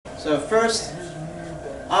So first,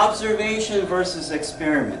 observation versus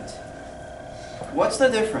experiment. What's the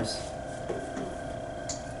difference?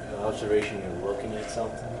 Observation, you're looking at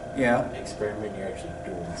something. Yeah. Experiment, you're actually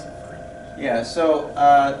doing something. Yeah, so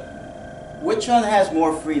which one has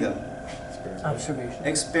more freedom? Experiment. Observation.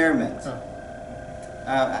 Experiment.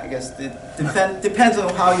 I guess it depends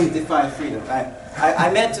on how you define freedom.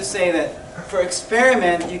 I meant to say that for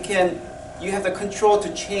experiment, you have the control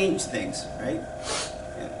to change things, right?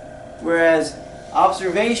 Yeah. Whereas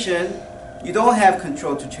observation, you don't have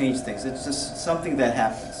control to change things. It's just something that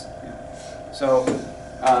happens. Yeah. So,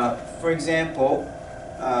 for example,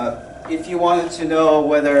 if you wanted to know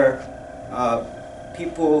whether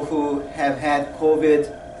people who have had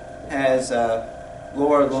COVID has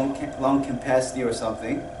lower lung capacity or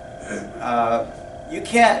something, you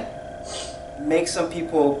can't make some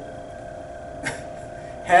people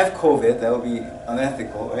have COVID. That would be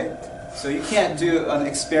unethical, right? So you can't do an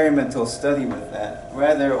experimental study with that.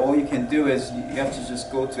 Rather, all you can do is you have to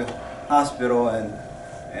just go to hospital and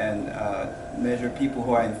measure people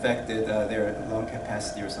who are infected, their lung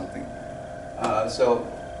capacity or something. So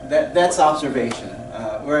that's observation.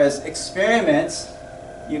 Whereas experiments,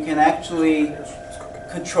 you can actually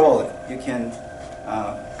control it. You can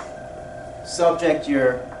subject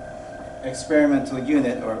your experimental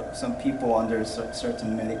unit or some people under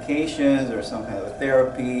certain medications or some kind of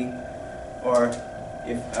therapy, or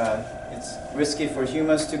if it's risky for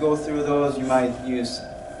humans to go through those, you might use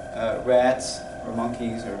rats or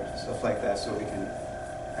monkeys or stuff like that so we can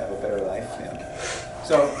have a better life. Yeah.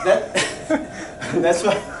 So that's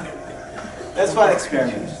what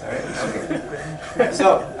experiments is, right? Okay.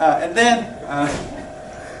 So and then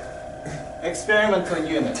experimental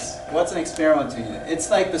units. What's an experimental unit? It's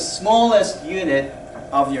like the smallest unit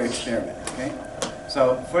of your experiment. Okay.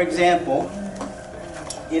 So for example,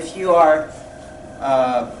 if you are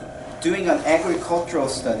doing an agricultural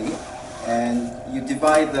study and you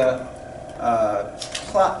divide the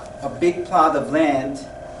a big plot of land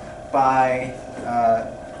by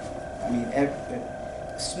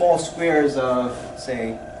small squares of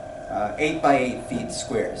say 8 by 8 feet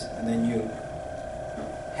squares, and then you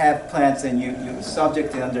have plants and you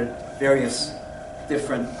subject it under various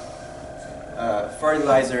different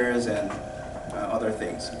fertilizers and other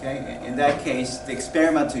things. Okay, in that case, the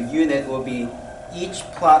experimental unit will be each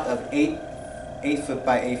plot of 8 foot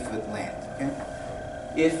by 8 foot land. Okay,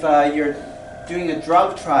 if you're doing a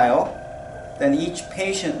drug trial, then each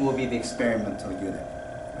patient will be the experimental unit.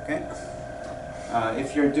 Okay,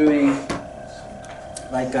 if you're doing,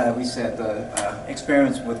 like we said,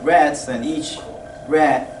 experiments with rats, then each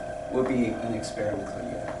rat will be an experimental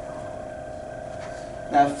unit.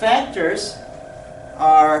 Now, factors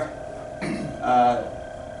are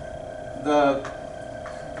the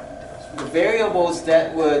variables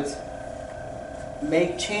that would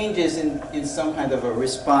make changes in some kind of a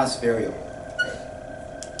response variable.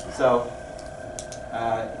 So,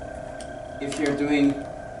 if you're doing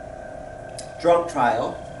drug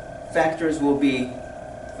trial, factors will be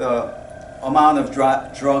the amount of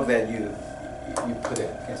drug that you put in.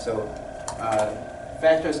 Okay, so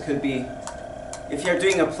factors could be, if you're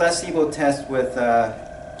doing a placebo test with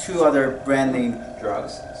 2 other brand name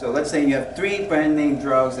drugs. So let's say you have 3 brand name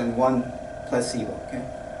drugs and 1 placebo. Okay,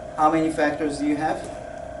 how many factors do you have?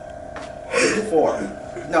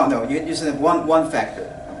 4. No, you just have one factor.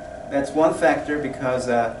 That's 1 factor because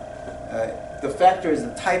the factor is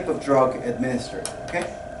the type of drug administered. Okay,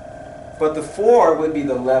 but the 4 would be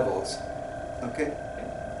the levels. Okay,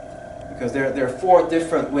 because there are 4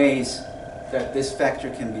 different ways that this factor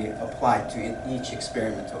can be applied to each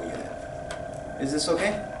experimental unit. Is this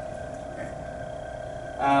okay?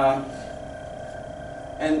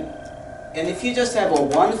 And if you just have a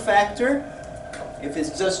 1 factor, if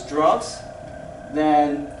it's just drugs,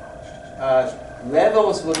 then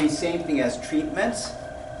levels will be same thing as treatments.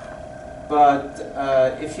 But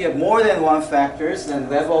if you have more than 1 factors, then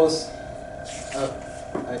levels,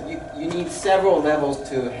 you need several levels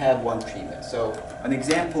to have 1 treatment. So an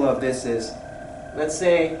example of this is, let's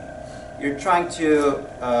say you're trying to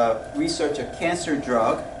research a cancer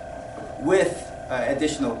drug with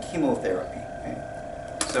additional chemotherapy. Okay?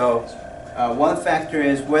 So 1 factor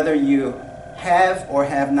is whether you have or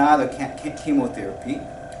have not a chemotherapy.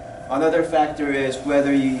 Another factor is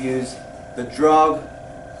whether you use the drug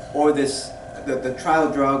or the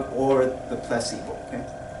trial drug or the placebo. Okay?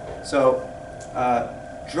 So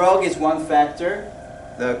drug is 1 factor,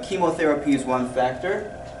 the chemotherapy is 1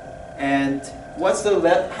 factor, and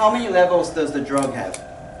how many levels does the drug have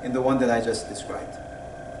in the one that I just described?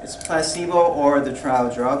 It's placebo or the trial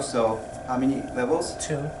drug, so how many levels?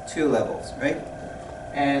 2. 2 levels, right?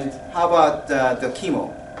 And how about the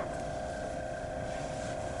chemo?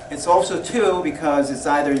 It's also 2 because it's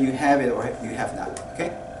either you have it or you have not,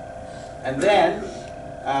 okay? And then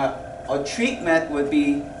a treatment would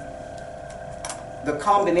be the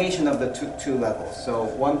combination of the two levels. So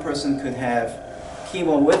one person could have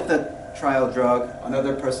chemo with the trial drug,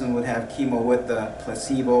 another person would have chemo with the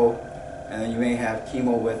placebo, and then you may have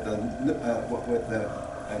chemo with the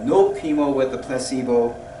no chemo with the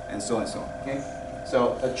placebo, and so on and so on. Okay?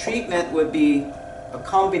 So a treatment would be a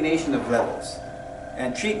combination of levels,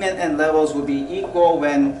 and treatment and levels will be equal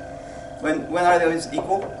when are those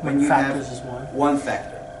equal? When you have factors is one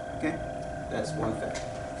factor. Okay, that's one factor.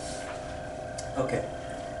 Okay,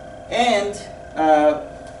 and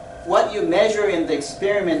what you measure in the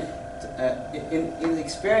experiment, in the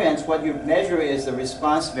experiments, what you measure is the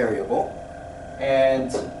response variable,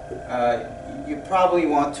 and you probably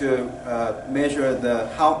want to measure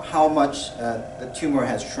how much the tumor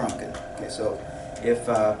has shrunken. Okay, so if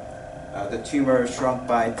the tumor shrunk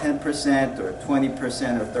by 10% or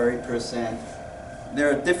 20% or 30%, there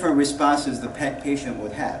are different responses the patient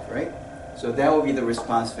would have, right? So that will be the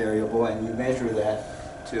response variable, and you measure that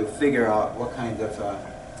to figure out what kind of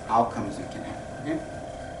outcomes you can have. Okay?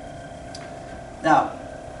 Now,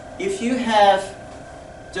 if you have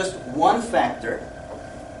just one factor,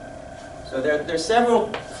 so there are several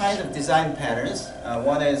kinds of design patterns.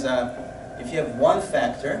 One is if you have one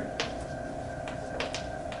factor,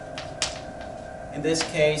 in this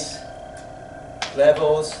case,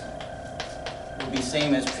 levels will be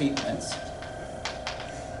same as treatments.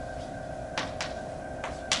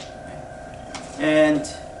 And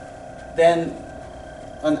then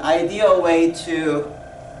an ideal way to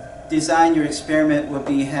design your experiment would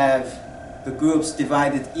be have the groups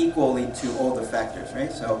divided equally to all the factors,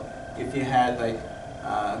 right? So if you had like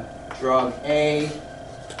drug A,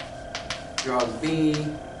 drug B,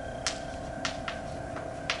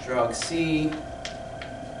 drug C,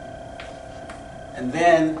 and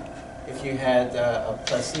then if you had a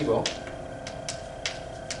placebo,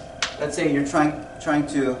 let's say you're trying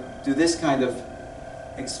to do this kind of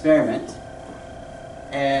experiment,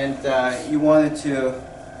 and you wanted to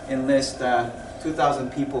enlist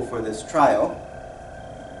 2,000 people for this trial,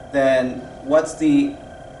 then what's the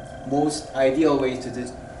most ideal way to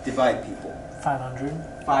divide people? 500.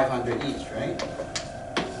 500 each, right?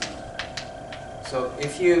 So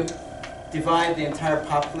if you divide the entire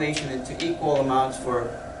population into equal amounts for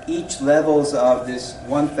each levels of this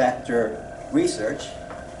one factor research,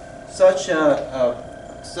 such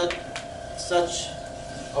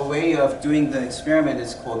a way of doing the experiment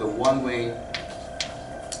is called a one-way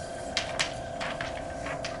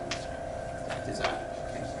design.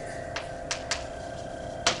 Okay.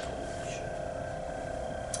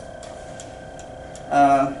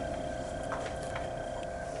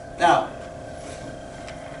 Now,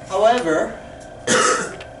 however,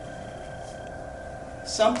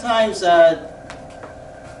 sometimes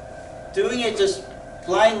doing it just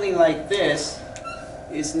blindly like this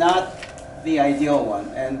is not the ideal one,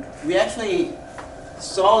 and we actually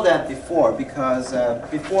saw that before, because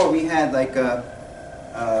before we had like a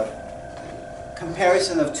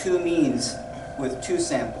comparison of two means with two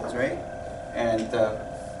samples, right? And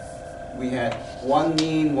we had one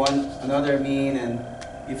mean, another mean, and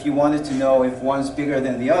if you wanted to know if one's bigger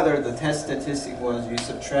than the other, the test statistic was you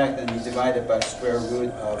subtract and you divide it by square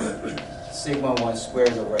root of sigma 1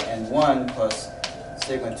 squared over n1 plus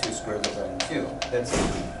sigma 2 squared over n2.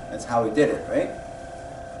 That's how we did it, right?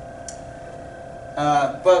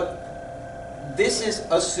 But this is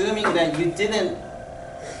assuming that you didn't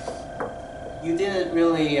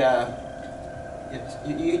really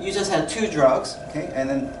you just had two drugs, okay, and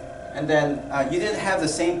then you didn't have the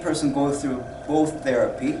same person go through both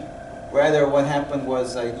therapy. Rather, what happened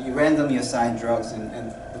was you randomly assigned drugs,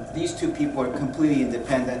 and these two people are completely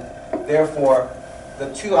independent. Therefore,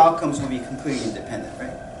 the two outcomes will be completely independent,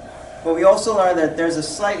 right? But we also learned that there's a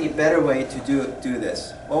slightly better way to do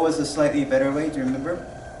this. What was the slightly better way? Do you remember?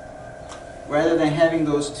 Rather than having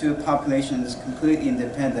those two populations completely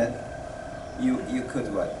independent, you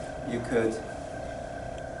could what? You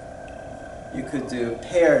could do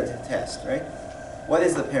paired test, right? What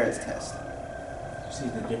is the paired test? See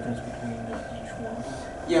the difference between each one?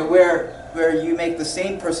 Yeah, where you make the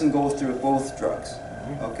same person go through both drugs.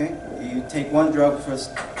 Okay? You take one drug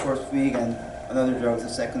first week and another drug the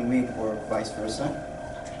second week, or vice versa.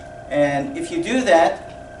 And if you do that,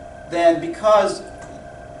 then because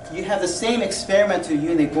you have the same experimental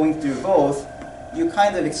unit going through both, you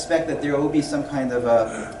kind of expect that there will be some kind of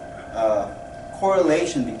a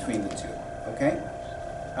correlation between the two. Okay?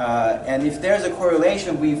 And if there's a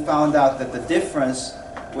correlation, we found out that the difference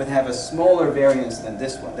would have a smaller variance than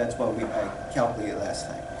this one. That's what I calculated last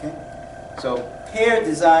time. Okay? So paired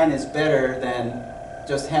design is better than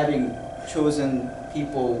just having chosen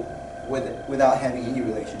people without having any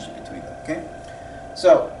relationship between them. Okay?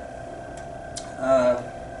 So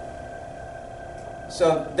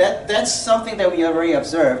that's something that we already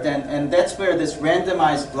observed, and that's where this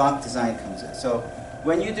randomized block design comes in. So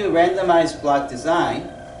when you do randomized block design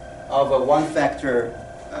of a one-factor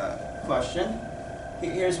question,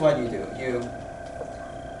 here's what you do. You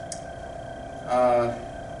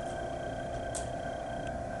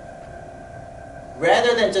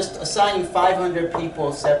rather than just assigning 500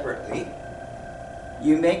 people separately,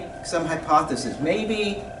 you make some hypothesis.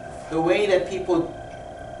 Maybe the way that people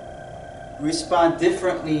respond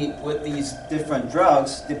differently with these different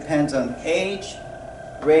drugs depends on age,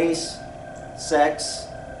 race, sex,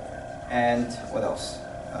 and what else?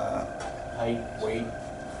 Height, weight.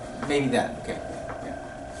 Maybe that. Okay.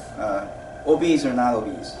 Yeah. Obese or not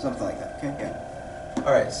obese, something like that. Okay. Yeah.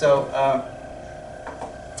 All right.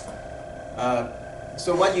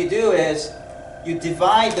 So what you do is you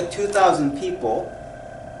divide the 2,000 people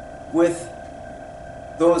with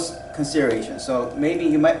those considerations. So maybe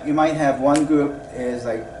you might have one group is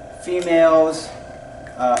like females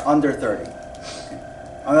under 30. Okay.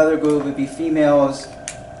 Another group would be females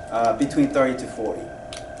between 30 to 40.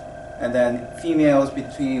 And then females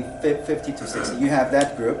between 50 to 60. You have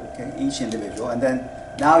that group, okay, each individual. And then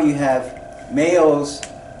now you have males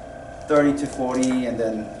 30 to 40, and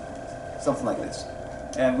then something like this.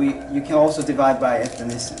 And you can also divide by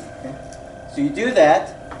ethnicity. Okay? So you do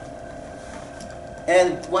that,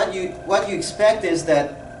 and what you expect is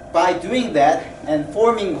that by doing that and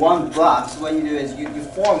forming one block, so what you do is you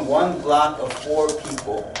form one block of 4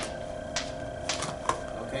 people.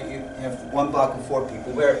 Okay, you have one block of 4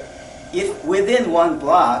 people where if within one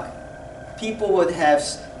block, people would have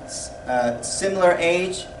similar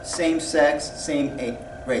age, same sex, same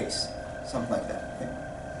race, something like that. Okay?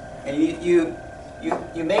 And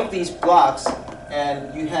you make these blocks,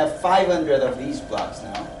 and you have 500 of these blocks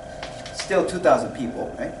now. Still 2,000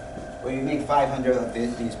 people, right? Where you make 500 of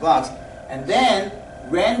these blocks, and then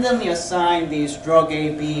randomly assign these drug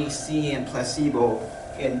A, B, C, and placebo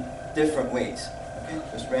in different ways. Okay?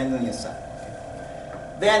 Just randomly assign.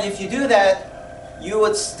 Then if you do that, you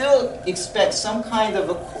would still expect some kind of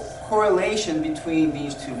a correlation between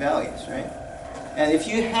these two values, right? And if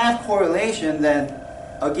you have correlation, then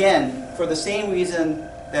again, for the same reason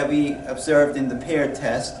that we observed in the paired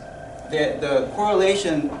test, the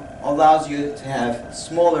correlation allows you to have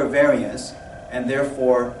smaller variance, and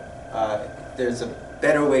therefore there's a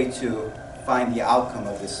better way to find the outcome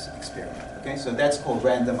of this experiment. Okay, so that's called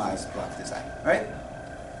randomized block design, right?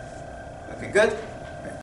 Okay, good.